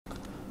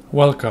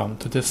Welcome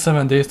to this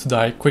 7 days to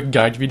die quick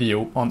guide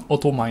video on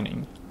auto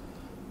mining.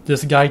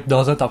 This guide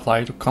doesn't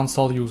apply to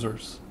console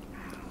users.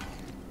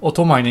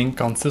 Auto mining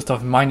consists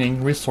of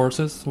mining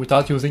resources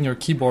without using your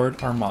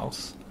keyboard or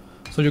mouse,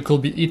 so you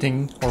could be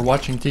eating or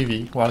watching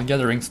TV while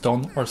gathering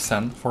stone or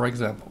sand, for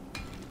example.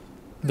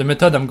 The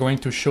method I'm going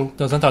to show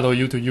doesn't allow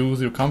you to use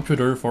your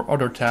computer for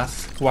other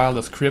tasks while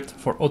the script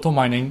for auto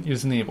mining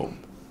is enabled.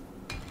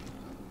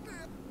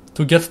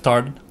 To get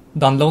started,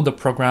 download the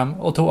program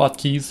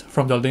AutoHotkeys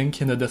from the link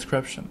in the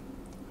description.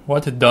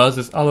 What it does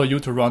is allow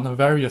you to run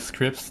various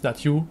scripts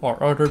that you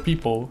or other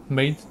people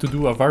made to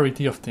do a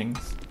variety of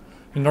things.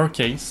 In our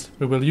case,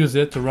 we will use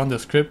it to run the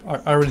script I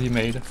already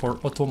made for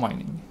auto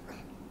mining.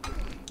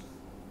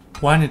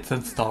 When it's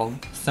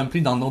installed,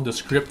 simply download the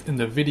script in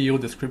the video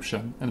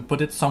description and put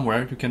it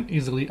somewhere you can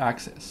easily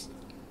access.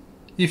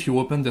 If you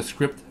open the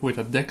script with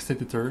a text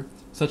editor,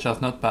 such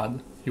as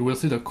Notepad, you will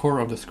see the core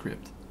of the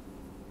script.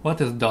 What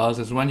it does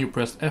is when you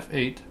press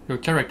F8, your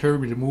character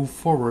will move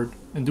forward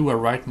and do a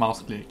right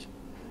mouse click.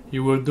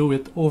 You will do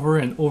it over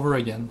and over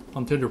again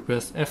until you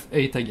press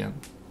F8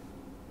 again.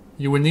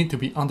 You will need to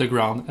be on the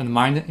ground and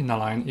mine in a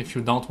line if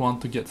you don't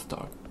want to get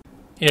stuck.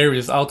 Here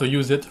is how to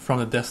use it from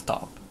the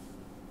desktop.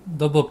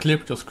 Double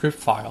click your script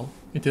file,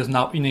 it is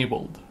now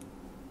enabled.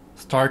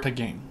 Start a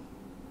game.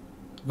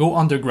 Go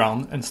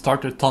underground and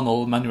start a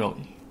tunnel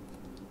manually.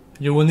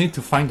 You will need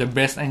to find the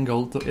best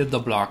angle to hit the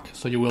block,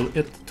 so you will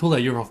hit 2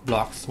 layers of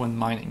blocks when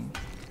mining.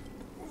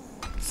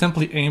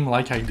 Simply aim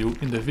like I do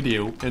in the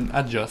video and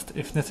adjust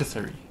if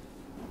necessary.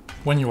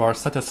 When you are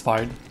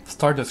satisfied,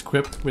 start the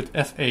script with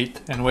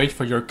F8 and wait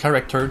for your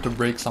character to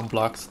break some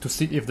blocks to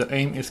see if the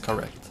aim is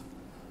correct.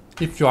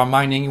 If you are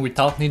mining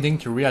without needing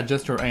to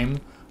readjust your aim,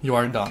 you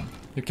are done.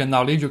 You can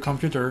now leave your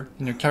computer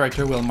and your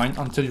character will mine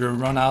until you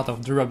run out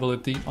of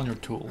durability on your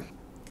tool.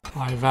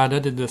 I've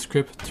added in the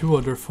script 2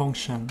 other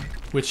functions,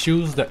 which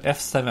use the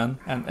F7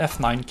 and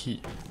F9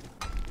 key.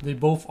 They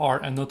both are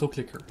an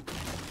auto-clicker.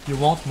 You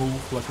won't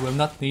move but will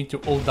not need to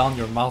hold down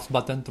your mouse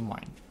button to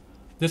mine.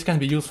 This can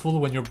be useful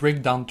when you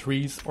break down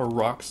trees or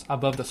rocks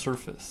above the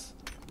surface.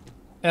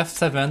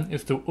 F7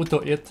 is to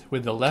auto-hit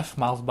with the left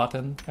mouse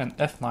button and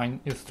F9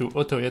 is to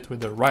auto-hit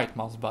with the right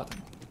mouse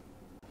button.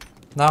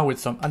 Now with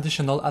some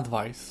additional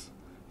advice.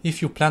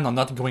 If you plan on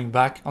not going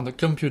back on the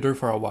computer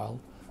for a while,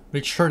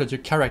 make sure that your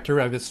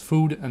character has his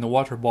food and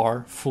water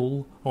bar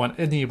full when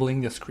enabling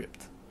the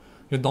script.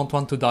 You don't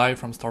want to die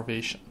from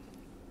starvation.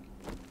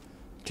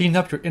 Clean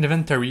up your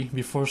inventory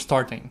before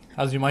starting,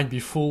 as you might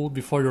be full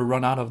before you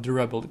run out of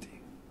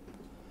durability.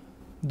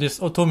 This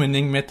auto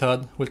mining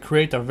method will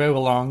create a very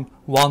long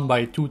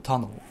 1x2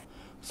 tunnel,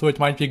 so it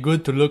might be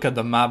good to look at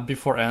the map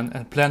beforehand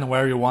and plan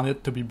where you want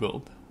it to be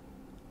built.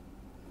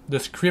 The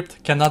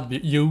script cannot be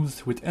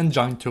used with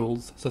engine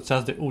tools such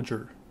as the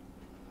Auger.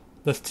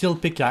 The steel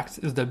pickaxe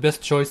is the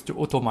best choice to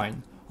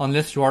auto-mine,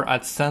 unless you are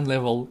at sand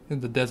level in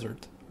the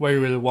desert, where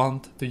you will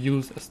want to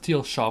use a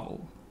steel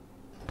shovel.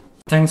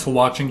 Thanks for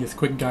watching this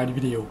quick guide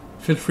video.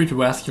 Feel free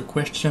to ask your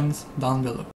questions down below.